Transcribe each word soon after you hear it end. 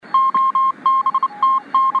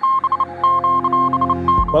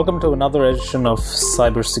Welcome to another edition of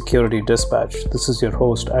Cybersecurity Dispatch. This is your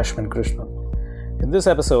host, Ashwin Krishna. In this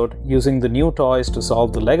episode, using the new toys to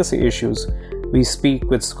solve the legacy issues, we speak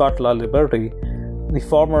with Scott LaLiberte, the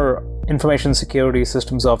former Information Security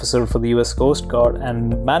Systems Officer for the US Coast Guard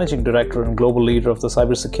and Managing Director and Global Leader of the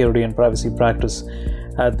Cybersecurity and Privacy Practice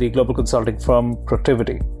at the global consulting firm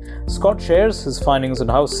Protiviti. Scott shares his findings on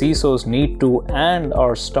how CISOs need to and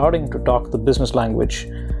are starting to talk the business language,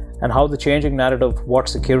 and how the changing narrative of what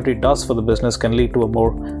security does for the business can lead to a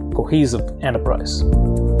more cohesive enterprise.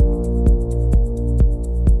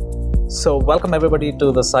 So welcome everybody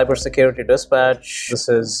to the Cybersecurity Dispatch. This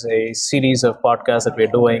is a series of podcasts that we're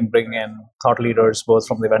doing, bringing in thought leaders both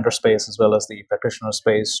from the vendor space as well as the practitioner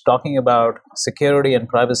space, talking about security and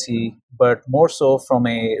privacy, but more so from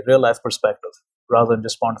a real-life perspective, rather than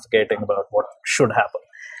just pontificating about what should happen.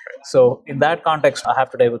 So in that context, I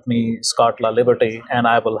have today with me Scott LaLiberte, and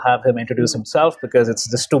I will have him introduce himself because it's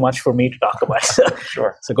just too much for me to talk about.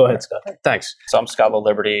 Sure. So go ahead, Scott. Thanks. So I'm Scott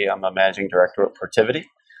LaLiberte. I'm a managing director at Protiviti.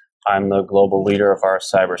 I'm the global leader of our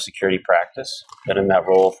cybersecurity practice. Been in that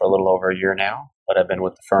role for a little over a year now, but I've been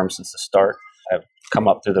with the firm since the start. I've come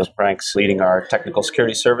up through those ranks leading our technical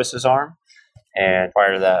security services arm. And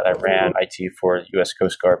prior to that, I ran IT for the U.S.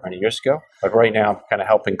 Coast Guard many years ago. But right now, I'm kind of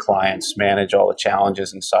helping clients manage all the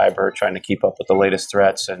challenges in cyber, trying to keep up with the latest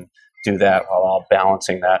threats and do that while all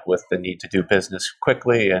balancing that with the need to do business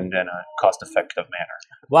quickly and in a cost-effective manner.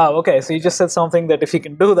 Wow, okay. So you just said something that if you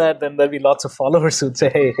can do that, then there'll be lots of followers who'd say,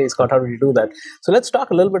 hey, Scott, how do you do that? So let's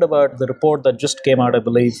talk a little bit about the report that just came out, I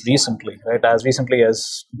believe, recently, right? As recently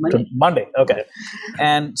as Monday. Okay.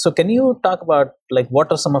 And so can you talk about, like, what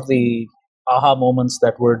are some of the aha moments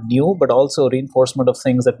that were new, but also reinforcement of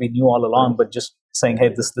things that we knew all along, but just saying, hey,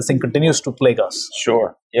 this thing continues to plague us?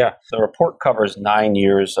 Sure. Yeah. The report covers 9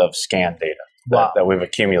 years of scan data that we've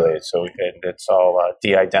accumulated. So it's all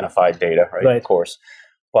de-identified data, right? Of course.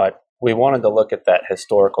 But we wanted to look at that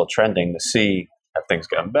historical trending to see, have things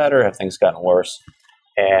gotten better, have things gotten worse?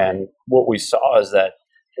 And what we saw is that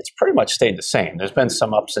it's pretty much stayed the same. There's been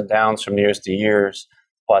some ups and downs from years to years,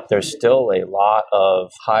 but there's still a lot of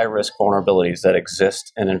high-risk vulnerabilities that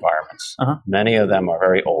exist in environments. Many of them are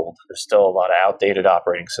very old. There's still a lot of outdated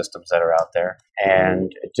operating systems that are out there, and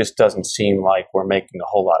it just doesn't seem like we're making a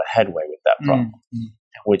whole lot of headway with that problem,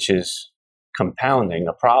 which is compounding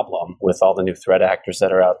a problem with all the new threat actors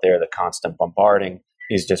that are out there, the constant bombarding.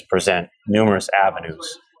 These just present numerous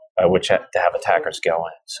avenues by which to have attackers go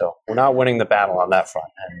in. So we're not winning the battle on that front,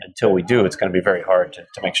 and until we do, it's going to be very hard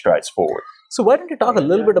to make strides forward. So why don't you talk a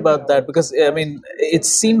little bit about that? Because, I mean, it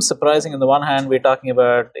seems surprising. On the one hand, we're talking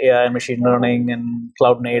about AI, machine learning, and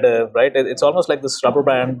cloud native, right? It's almost like this rubber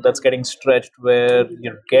band that's getting stretched where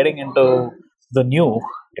you're getting into the new.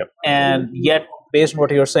 And yet, based on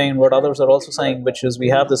what you're saying, what others are also saying, which is we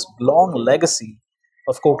have this long legacy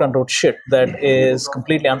of quote-unquote shit that is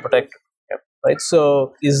completely unprotected. Right?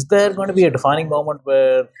 So is there going to be a defining moment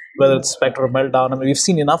where, whether it's Spectre or Meltdown, I mean, we've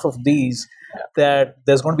seen enough of these that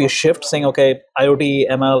there's going to be a shift saying, okay, IoT,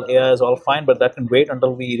 ML, AI is all fine, but that can wait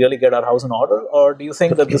until we really get our house in order? Or do you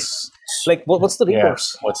think that this, like, what's the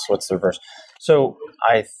reverse? What's the reverse? So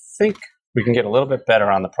I think we can get a little bit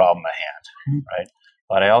better on the problem at hand, right?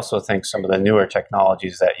 But I also think some of the newer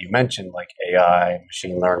technologies that you mentioned, like AI,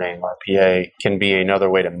 machine learning, RPA, can be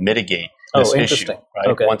another way to mitigate this issue, right?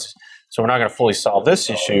 Okay. So we're not going to fully solve this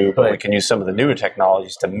issue, but we can use some of the newer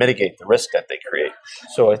technologies to mitigate the risk that they create.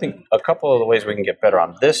 So I think a couple of the ways we can get better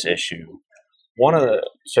on this issue,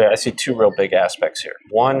 so I see two real big aspects here.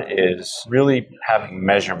 One is really having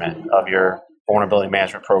measurement of your vulnerability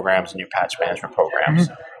management programs and your patch management programs,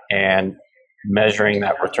 and measuring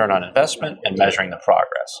that return on investment and measuring the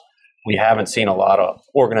progress. We haven't seen a lot of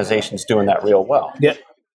organizations doing that real well.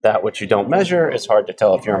 That which you don't measure, it's hard to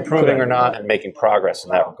tell if you're improving or not and making progress in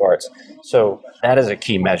that regards. So that is a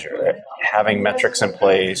key measure. Having metrics in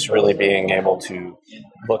place, really being able to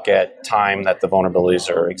look at time that the vulnerabilities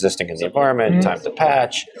are existing in the environment, time to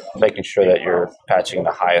patch, making sure that you're patching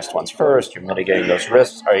the highest ones first, you're mitigating those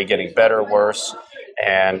risks. Are you getting better, worse?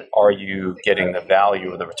 And are you getting the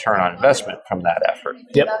value of the return on investment from that effort?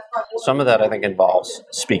 Some of that, I think, involves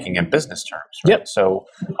speaking in business terms. Right? So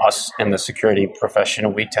us in the security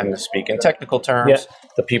profession, we tend to speak in technical terms.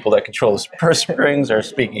 The people that control the purse strings are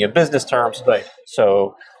speaking in business terms.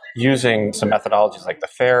 So using some methodologies like the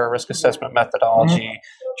FAIR risk assessment methodology,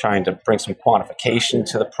 trying to bring some quantification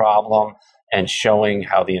to the problem and showing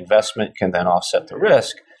how the investment can then offset the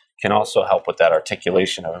risk, can also help with that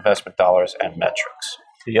articulation of investment dollars and metrics.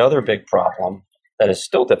 The other big problem that is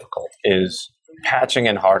still difficult is patching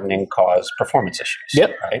and hardening cause performance issues.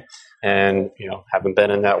 Yep. Right. And, having been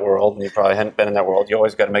in that world, and you probably hadn't been in that world, you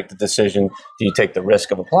always got to make the decision. Do you take the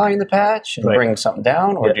risk of applying the patch and bringing something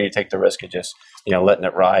down, or do you take the risk of just, letting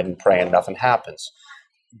it ride and praying nothing happens?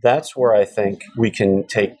 That's where I think we can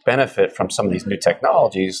take benefit from some of these new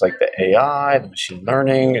technologies like the AI, the machine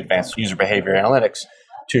learning, advanced user behavior analytics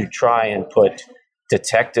to try and put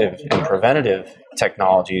detective and preventative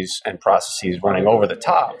technologies and processes running over the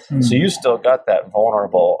top. So you still got that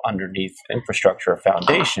vulnerable underneath infrastructure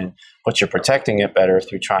foundation, but you're protecting it better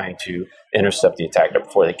through trying to intercept the attacker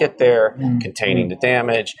before they get there, containing the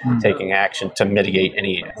damage, taking action to mitigate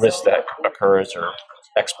any risk that occurs or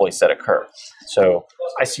exploits that occur. So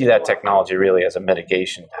I see that technology really as a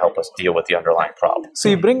mitigation to help us deal with the underlying problem. So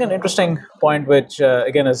you bring an interesting point, which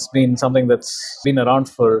again has been something that's been around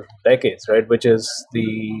for decades, right? Which is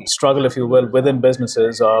the struggle, if you will, within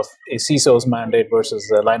businesses of a CISO's mandate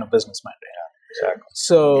versus a line of business mandate. Exactly.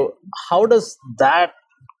 So how does that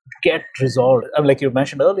get resolved? I mean, like you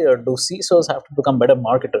mentioned earlier, do CISOs have to become better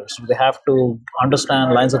marketers? Do they have to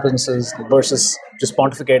understand lines of businesses versus just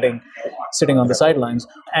pontificating, sitting on the sidelines?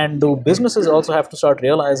 And do businesses also have to start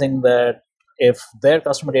realizing that if their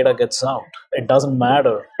customer data gets out, it doesn't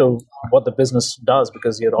matter to what the business does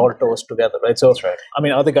because you're all toast together, right? So, That's right. I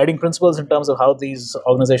mean, are there guiding principles in terms of how these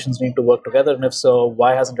organizations need to work together? And if so,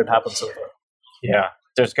 why hasn't it happened so far? Yeah.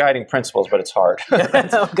 There's guiding principles, but it's hard.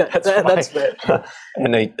 Okay, that's fair.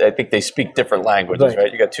 And I think they speak different languages,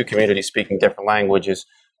 right? You got two communities speaking different languages.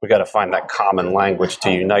 We got to find that common language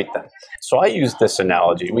to unite them. So I use this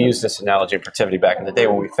analogy. We used this analogy in Protiviti back in the day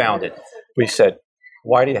when we found it. We said,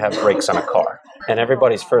 why do you have brakes on a car? And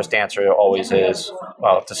everybody's first answer always is,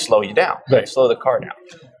 well, to slow you down, Right. slow the car down.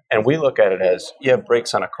 And we look at it as, you have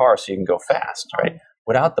brakes on a car so you can go fast, right?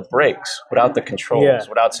 Without the brakes, without the controls,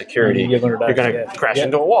 without security, you're going to crash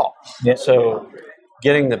into a wall. Yeah. So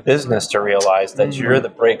getting the business to realize that you're the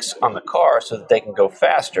brakes on the car so that they can go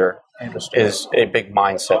faster is a big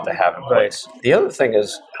mindset to have in place. Right. The other thing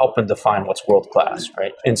is helping define what's world-class,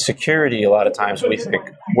 right? In security, a lot of times we think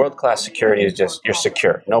world-class security is just you're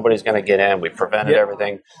secure. Nobody's going to get in. We prevented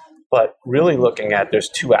everything. But really looking at there's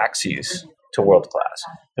two axes to world-class.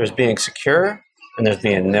 There's being secure and there's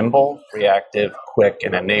being nimble, reactive, quick,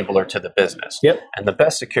 and enabler to the business. And the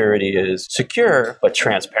best security is secure, but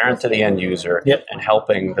transparent to the end user and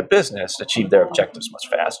helping the business achieve their objectives much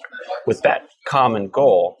faster. With that common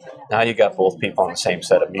goal, now you got both people on the same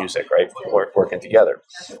set of music, right? Working together.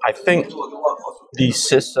 I think the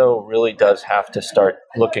CISO really does have to start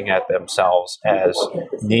looking at themselves as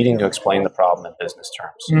needing to explain the problem in business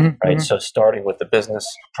terms, right? So starting with the business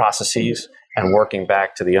processes and working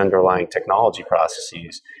back to the underlying technology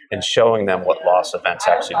processes and showing them what loss events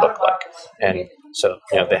actually look like. And so,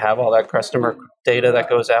 they have all that customer data that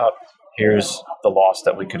goes out. Here's the loss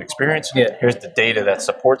that we could experience. Here's the data that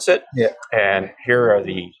supports it. And here are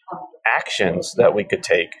the actions that we could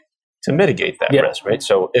take to mitigate that risk, right?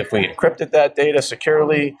 So if we encrypted that data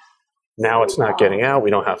securely, now it's not getting out. We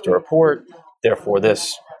don't have to report. Therefore,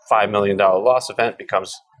 this $5 million loss event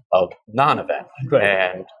becomes a non-event. Right.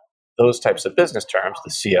 And those types of business terms, the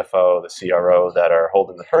CFO, the CRO that are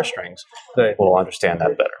holding the purse strings will understand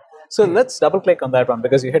that better. So let's double click on that one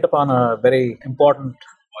because you hit upon a very important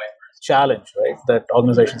challenge, right, that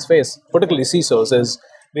organizations face, particularly CISOs, is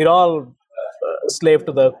we're all slave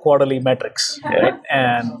to the quarterly metrics, right?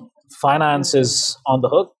 And finance is on the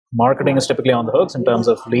hook. Marketing is typically on the hooks in terms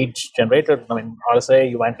of leads generated. I mean, RSA,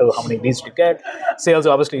 you went to how many leads you get. Sales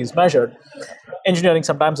obviously is measured. Engineering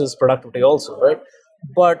sometimes is productivity also, right?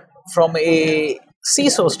 But from a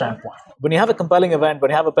CISO standpoint, when you have a compelling event,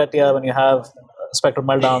 when you have a Petya, when you have a Spectre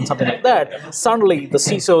meltdown, something like that, suddenly the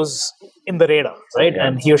CISO's in the radar, right?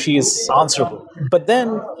 And he or she is answerable. But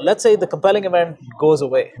then, let's say the compelling event goes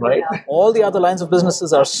away, right? All the other lines of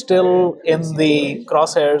businesses are still in the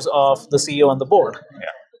crosshairs of the CEO and the board.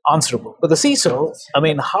 Answerable. But the CISO, I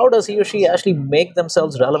mean, how does he or she actually make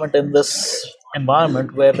themselves relevant in this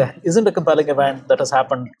environment where there isn't a compelling event that has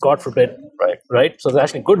happened, God forbid, right? So there's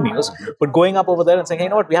actually good news. But going up over there and saying, hey, you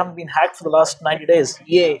know what, we haven't been hacked for the last 90 days.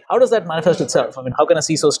 Yay. How does that manifest itself? I mean, how can a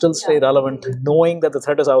CISO still stay relevant knowing that the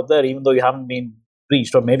threat is out there even though you haven't been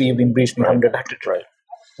breached, or maybe you've been breached and you haven't detected it? Right.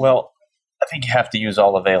 Well, I think you have to use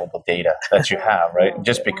all available data that you have, right?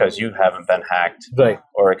 Just because you haven't been hacked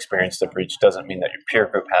or experienced a breach doesn't mean that your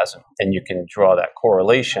peer group hasn't. And you can draw that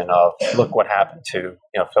correlation of, look what happened to,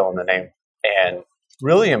 fill in the name, and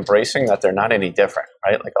really embracing that they're not any different,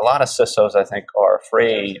 right? Like a lot of CISOs, I think, are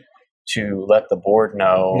afraid to let the board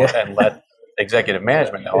know and let executive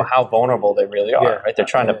management know how vulnerable they really are, right? They're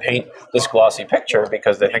trying to paint this glossy picture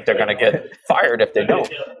because they think they're going to get fired if they don't.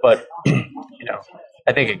 But,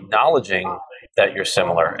 I think acknowledging that you're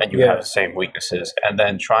similar and you have the same weaknesses, and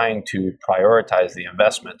then trying to prioritize the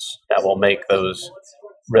investments that will make those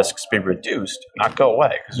risks be reduced, not go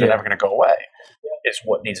away, because they're never going to go away, is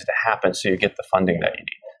what needs to happen so you get the funding that you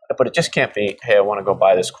need. But it just can't be, hey, I want to go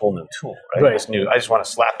buy this cool new tool, right? This new, I just want to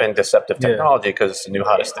slap in deceptive technology because it's the new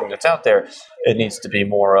hottest thing that's out there. It needs to be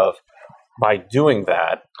more of, by doing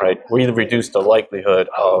that, right, we reduce the likelihood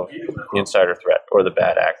of the insider threat or the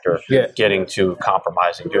bad actor getting to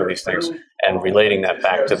compromising, doing these things, and relating that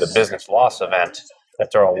back to the business loss event that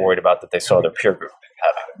they're all worried about that they saw their peer group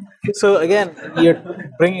having. So again, you're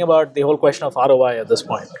bringing about the whole question of ROI at this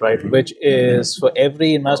point, right, which is for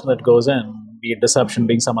every investment that goes in, be it deception,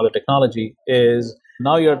 being some other technology, is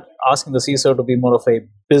now you're asking the CISO to be more of a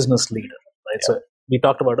business leader, right? So we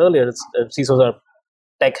talked about earlier, CISOs are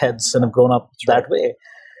tech heads and have grown up that way.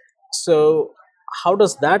 So how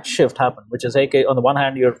does that shift happen? Which is, okay, on the one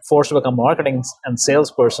hand, you're forced to become a marketing and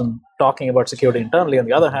salesperson talking about security internally. On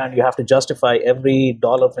the other hand, you have to justify every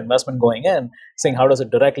dollar of investment going in, saying how does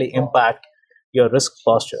it directly impact your risk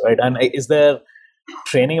posture, right? And is there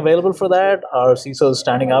training available for that? Are CISOs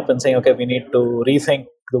standing up and saying, okay, we need to rethink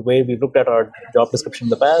the way we've looked at our job description in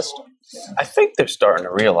the past? I think they're starting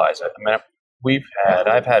to realize it. I mean,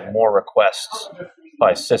 I've had more requests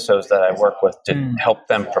by CISOs that I work with to help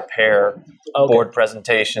them prepare board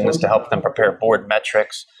presentations, to help them prepare board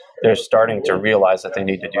metrics. They're starting to realize that they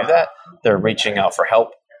need to do that. They're reaching out for help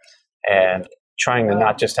and trying to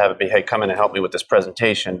not just have it be, hey, come in and help me with this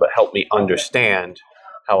presentation, but help me understand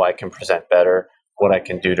how I can present better, what I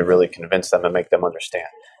can do to really convince them and make them understand.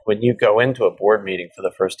 When you go into a board meeting for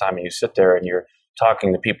the first time and you sit there and you're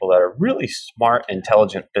talking to people that are really smart,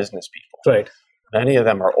 intelligent business people. Right. Many of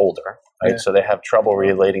them are older, right? So they have trouble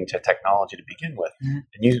relating to technology to begin with. And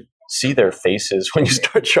you see their faces when you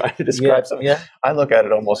start trying to describe something. I look at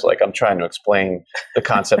it almost like I'm trying to explain the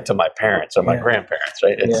concept to my parents or my grandparents,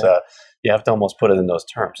 right? It's you have to almost put it in those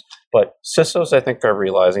terms. But CISOs, I think, are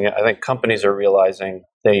realizing it. I think companies are realizing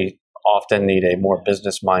they often need a more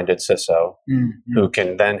business-minded CISO who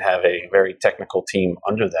can then have a very technical team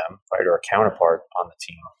under them, right, or a counterpart on the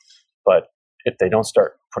team. But if they don't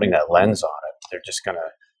start putting that lens on it, they're just going to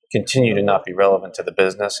continue to not be relevant to the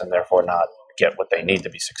business and therefore not get what they need to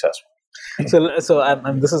be successful. So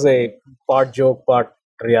this is a part joke, part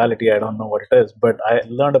reality. I don't know what it is, but I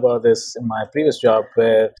learned about this in my previous job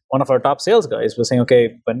where one of our top sales guys was saying,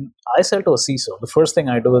 okay, when I sell to a CISO, the first thing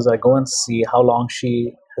I do is I go and see how long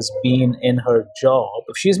she has been in her job.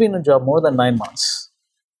 If she's been in a job more than 9 months,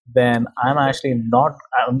 then I'm actually going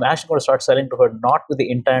to start selling to her, not with the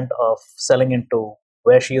intent of selling into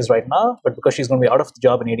where she is right now, but because she's going to be out of the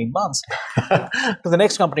job in 18 months to the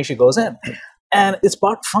next company she goes in. And it's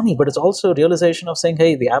part funny, but it's also a realization of saying,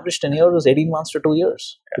 hey, the average tenure is 18 months to 2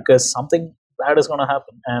 years because something bad is going to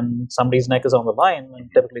happen and somebody's neck is on the line, and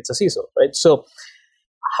typically it's a CISO, right? So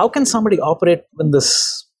how can somebody operate in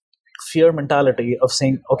this fear mentality of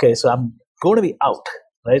saying, okay, so I'm going to be out,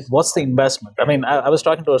 right? What's the investment? I mean, I was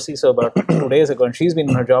talking to a CISO about 2 days ago, and she's been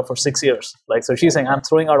in her job for 6 years. Like, so she's saying, I'm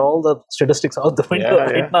throwing out all the statistics out the window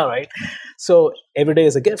right now, right? So every day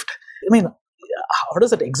is a gift. I mean, how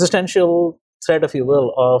does that existential threat, if you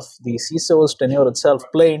will, of the CISO's tenure itself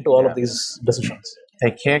play into all of these decisions?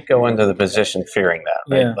 They can't go into the position fearing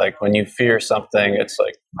that, right? Like when you fear something, it's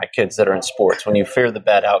like my kids that are in sports. When you fear the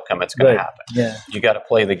bad outcome, it's going to happen. You got to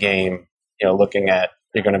play the game, looking at,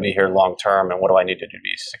 you're going to be here long term, and what do I need to do to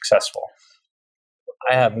be successful?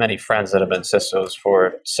 I have many friends that have been CISOs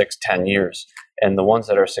for 6-10 years, and the ones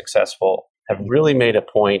that are successful have really made a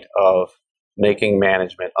point of making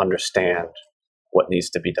management understand what needs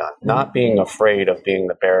to be done, not being afraid of being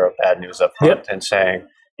the bearer of bad news up front and saying,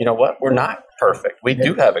 you know what, we're not perfect. We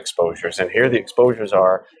do have exposures, and here the exposures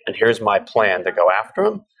are, and here's my plan to go after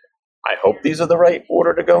them. I hope these are the right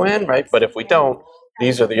order to go in, right? But if we don't,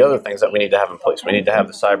 these are the other things that we need to have in place. We need to have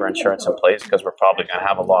the cyber insurance in place because we're probably going to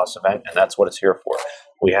have a loss event, and that's what it's here for.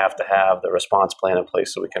 We have to have the response plan in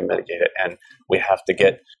place so we can mitigate it, and we have to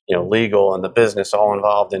get legal and the business all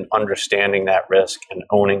involved in understanding that risk and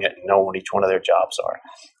owning it and knowing what each one of their jobs are.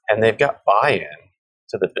 And they've got buy-in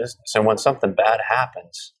to the business. And when something bad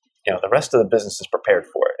happens, the rest of the business is prepared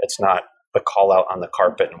for it. It's not the call out on the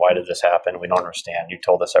carpet and why did this happen? We don't understand. You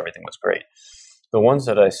told us everything was great. The ones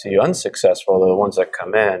that I see unsuccessful are the ones that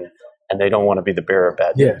come in and they don't want to be the bearer of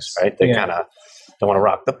bad news, right? They kind of don't want to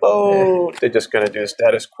rock the boat. They're just going to do the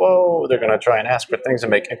status quo. They're going to try and ask for things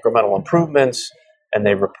and make incremental improvements. and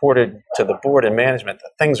they reported to the board and management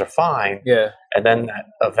that things are fine. Yeah. And then that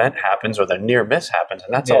event happens or the near miss happens,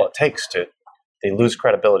 and that's all it takes they lose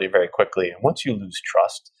credibility very quickly. And once you lose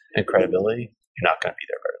trust and credibility, you're not going to be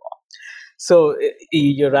there very long. So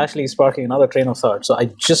you're actually sparking another train of thought. So I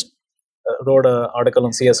just wrote an article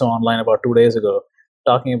on CSO Online about 2 days ago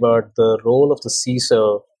talking about the role of the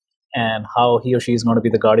CISO and how he or she is going to be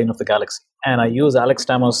the guardian of the galaxy. And I use Alex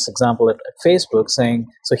Stamos' example at Facebook saying,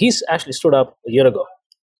 so he's actually stood up a year ago,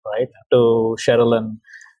 right, to Cheryl and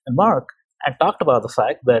Mark and talked about the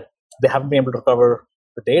fact that they haven't been able to recover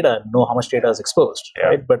the data and know how much data is exposed,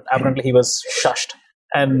 right? But apparently he was shushed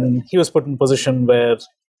and he was put in a position where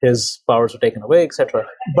his powers were taken away, etc.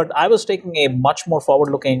 But I was taking a much more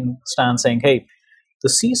forward-looking stance saying, hey, the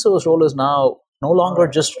CISO's role is now no longer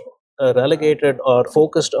just relegated or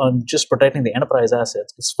focused on just protecting the enterprise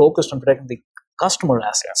assets. It's focused on protecting the customer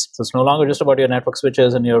assets. So it's no longer just about your network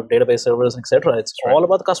switches and your database servers, etc. It's all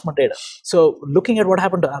about the customer data. So looking at what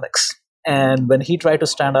happened to Alex, and when he tried to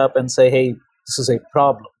stand up and say, hey, this is a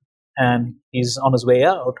problem, and he's on his way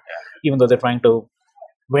out, even though they're trying to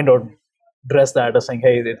window dress that as saying,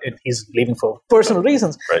 hey, he's leaving for personal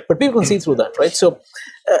reasons. Right. But people can see through that, right? So,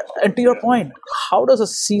 and to your point, how does a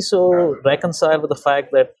CISO reconcile with the fact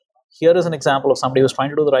that here is an example of somebody who's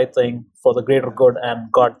trying to do the right thing for the greater good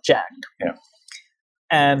and got jacked? Yeah.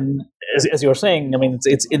 And as you're saying, I mean,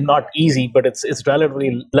 it's not easy, but it's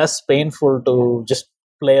relatively less painful to just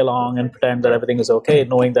play along and pretend that everything is okay,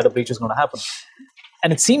 knowing that a breach is going to happen.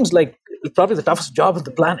 And it seems like it's probably the toughest job on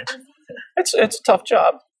the planet. It's a tough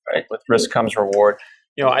job, right? With risk comes reward.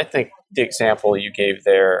 I think the example you gave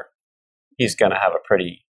there, he's going to have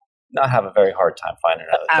not have a very hard time finding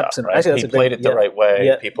another job. Right? He played it the right way.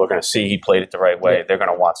 Yeah. People are going to see he played it the right way. Yeah. They're going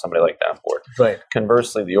to want somebody like that on board. Right.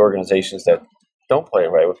 Conversely, the organizations that don't play it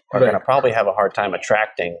right are going to probably have a hard time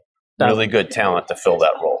attracting really good talent to fill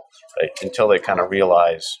that role, right? Until they kind of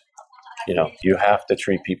realize, you have to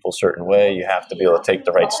treat people a certain way. You have to be able to take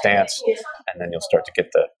the right stance, and then you'll start to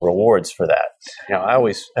get the rewards for that. I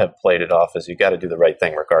always have played it off as you got to do the right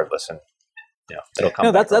thing regardless, and it'll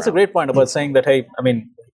come. That's a great point about saying that. Hey, I mean,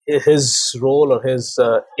 his role or his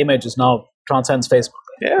image is now transcends Facebook.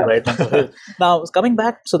 Yeah. Right. Now, coming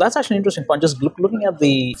back, so that's actually an interesting point. Just looking at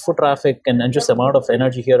the foot traffic and just the amount of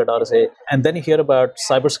energy here at RSA, and then you hear about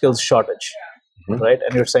cyber skills shortage. Mm-hmm. Right,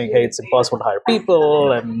 and you're saying, hey, it's impossible to hire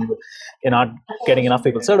people, and you're not getting enough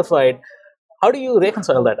people certified. How do you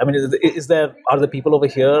reconcile that? I mean, are there people over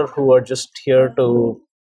here who are just here to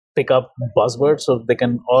pick up buzzwords so they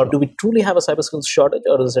can, or do we truly have a cyber skills shortage,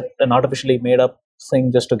 or is it an artificially made up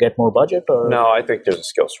thing just to get more budget? Or no, I think there's a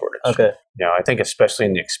skill shortage. Okay, I think especially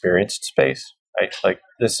in the experienced space, right? Like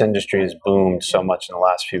this industry has boomed so much in the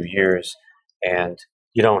last few years, and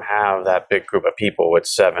you don't have that big group of people with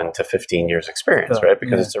 7 to 15 years experience, right?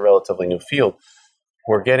 Because it's a relatively new field.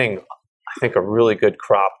 We're getting, I think, a really good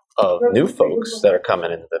crop of new folks that are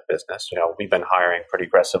coming into the business. We've been hiring pretty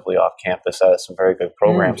aggressively off campus out of some very good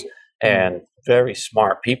programs and very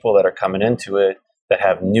smart people that are coming into it that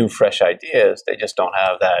have new, fresh ideas. They just don't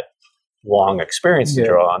have that long experience to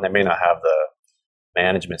draw on. They may not have the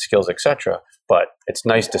management skills, etc. But it's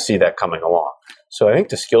nice to see that coming along. So I think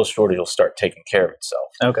the skills shortage will start taking care of itself.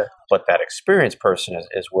 Okay. But that experienced person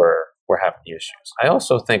is where we're having the issues. I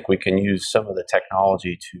also think we can use some of the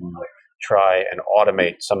technology to try and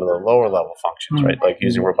automate some of the lower level functions, right? Like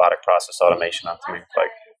using robotic process automation on things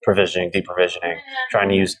like provisioning, deprovisioning, trying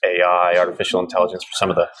to use AI, artificial intelligence for some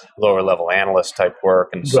of the lower level analyst type work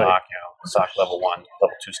and SOC, SOC level 1,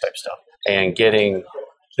 level 2 type stuff. And getting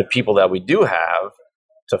the people that we do have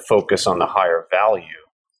to focus on the higher value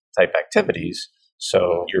type activities.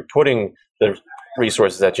 So you're putting the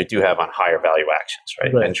resources that you do have on higher value actions,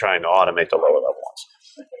 right? And trying to automate the lower level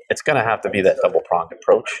ones. It's going to have to be that double-pronged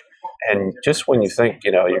approach. And just when you think,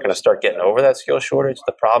 you're going to start getting over that skill shortage,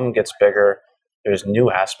 the problem gets bigger. There's new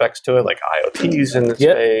aspects to it, like IoTs in the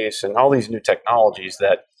space and all these new technologies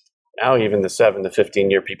that now even the 7 to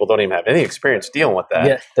 15-year people don't even have any experience dealing with that.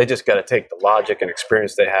 Yeah. They just got to take the logic and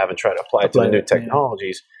experience they have and try to apply it to the new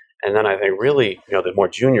technologies. And then I think really, the more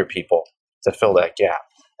junior people to fill that gap.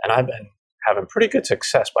 And I've been having pretty good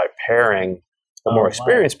success by pairing the more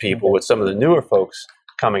experienced people with some of the newer folks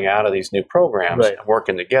coming out of these new programs and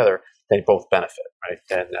working together. They both benefit, right?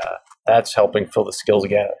 And that's helping fill the skills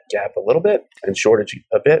gap a little bit and shortage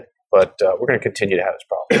a bit. But we're going to continue to have this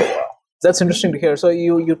problem for a while. That's interesting to hear. So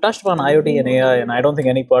you touched upon IoT and AI, and I don't think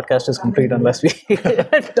any podcast is complete unless we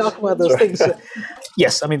talk about those things.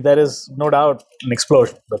 Yes, I mean, there is no doubt an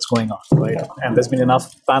explosion that's going on, right? And there's been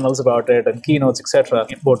enough panels about it and keynotes, etc.,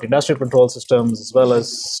 both industrial control systems as well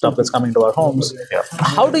as stuff that's coming to our homes. Yeah.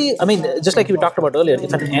 How do you, I mean, just like you talked about earlier,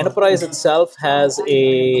 if an enterprise itself has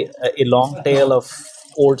a long tail of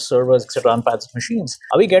old servers, etc., unpacked machines,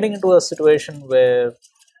 are we getting into a situation where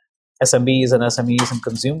SMBs and SMEs and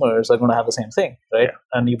consumers are going to have the same thing, right? Yeah.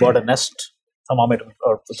 And you bought a Nest thermometer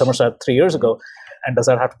or thermostat 3 years ago, and does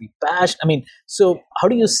that have to be patched? I mean, so how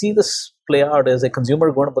do you see this play out? Is a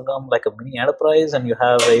consumer going to become like a mini enterprise, and you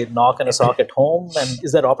have a knock and a sock at home? And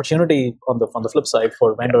is there opportunity on the flip side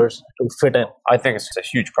for vendors to fit in? I think it's a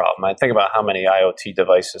huge problem. I think about how many IoT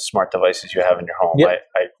devices, smart devices you have in your home. Yep.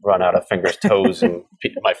 I run out of fingers, toes, and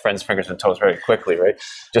my friends' fingers and toes very quickly, right?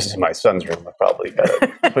 Just in my son's room, I probably got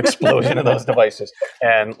an explosion of those devices.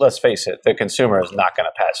 And let's face it, the consumer is not going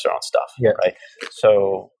to patch their own stuff, right?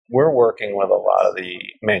 So we're working with a lot of the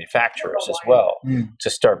manufacturers as well to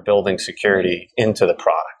start building security into the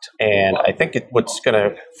product. And I think what's going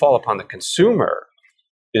to fall upon the consumer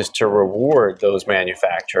is to reward those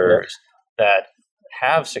manufacturers that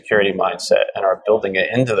have security mindset and are building it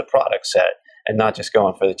into the product set and not just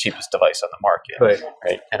going for the cheapest device on the market.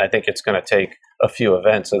 Right? And I think it's going to take a few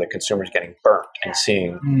events of the consumers getting burnt and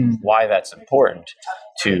seeing why that's important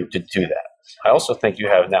to do that. I also think you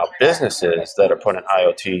have now businesses that are putting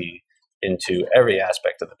IoT into every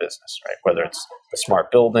aspect of the business, right? Whether it's the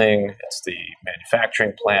smart building, it's the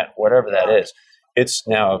manufacturing plant, whatever that is, it's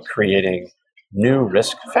now creating new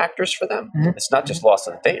risk factors for them. It's not just loss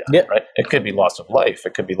of data, right? It could be loss of life,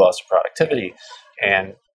 it could be loss of productivity,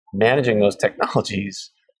 and managing those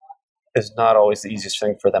technologies is not always the easiest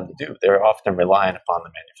thing for them to do. They're often reliant upon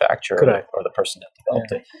the manufacturer or the person that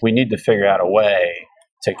developed it. We need to figure out a way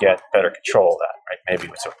to get better control of that, right? Maybe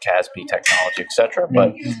with some CASB technology, et cetera.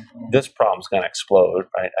 But this problem's going to explode,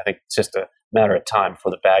 right? I think it's just a matter of time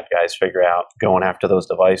before the bad guys figure out going after those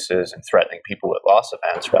devices and threatening people with loss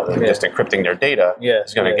events rather than just encrypting their data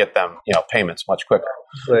is going to get them, payments much quicker.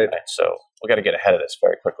 Right? So we got to get ahead of this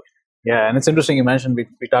very quickly. Yeah, and it's interesting you mentioned,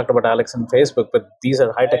 we talked about Alex and Facebook, but these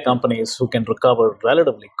are high-tech companies who can recover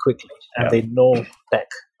relatively quickly, and they know tech,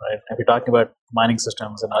 right? And we're talking about mining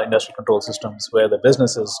systems and industrial control systems where the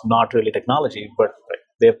business is not really technology, but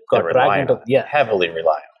they've got dragged into heavily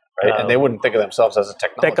reliant, right? And they wouldn't think of themselves as a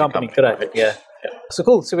technology company. Correct, right? Yeah. So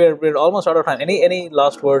cool. So we're almost out of time. Any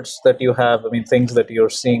last words that you have? I mean, things that you're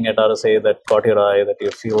seeing at RSA that caught your eye, that you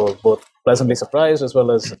feel both pleasantly surprised as well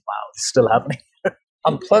as, wow, it's still happening?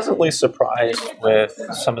 I'm pleasantly surprised with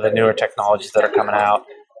some of the newer technologies that are coming out.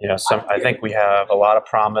 I think we have a lot of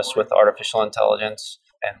promise with artificial intelligence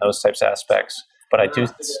and those types of aspects. But I do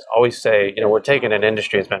always say, we're taking an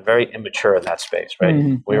industry that's been very immature in that space,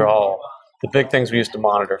 right? We're all the big things we used to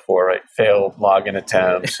monitor for, right? Failed login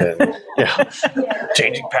attempts and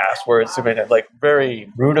changing passwords. I mean, like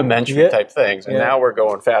very rudimentary type things. And now we're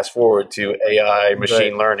going fast forward to AI,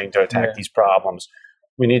 machine learning to attack these problems.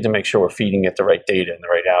 We need to make sure we're feeding it the right data and the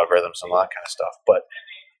right algorithms and all that kind of stuff. But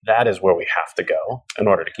that is where we have to go in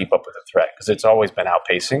order to keep up with the threat, because it's always been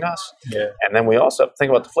outpacing us. And then we also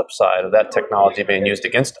think about the flip side of that technology being used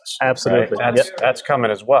against us. Absolutely. Right? That's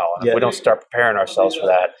coming as well. And if we don't start preparing ourselves for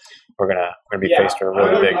that, we're gonna be faced with a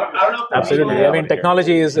really big. Absolutely. I mean,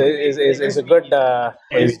 technology is a good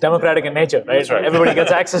is democratic in nature, right? Right. Everybody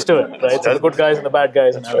gets access to it, right? So the good guys and the bad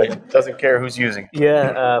guys and everything. Right. Doesn't care who's using it.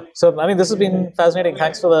 Yeah. So I mean, this has been fascinating.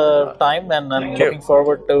 Thanks for the time, and I'm looking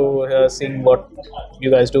forward to seeing what you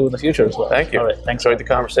guys do in the future as well. Thank you. All right. Thanks. Enjoyed the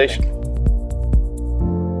conversation.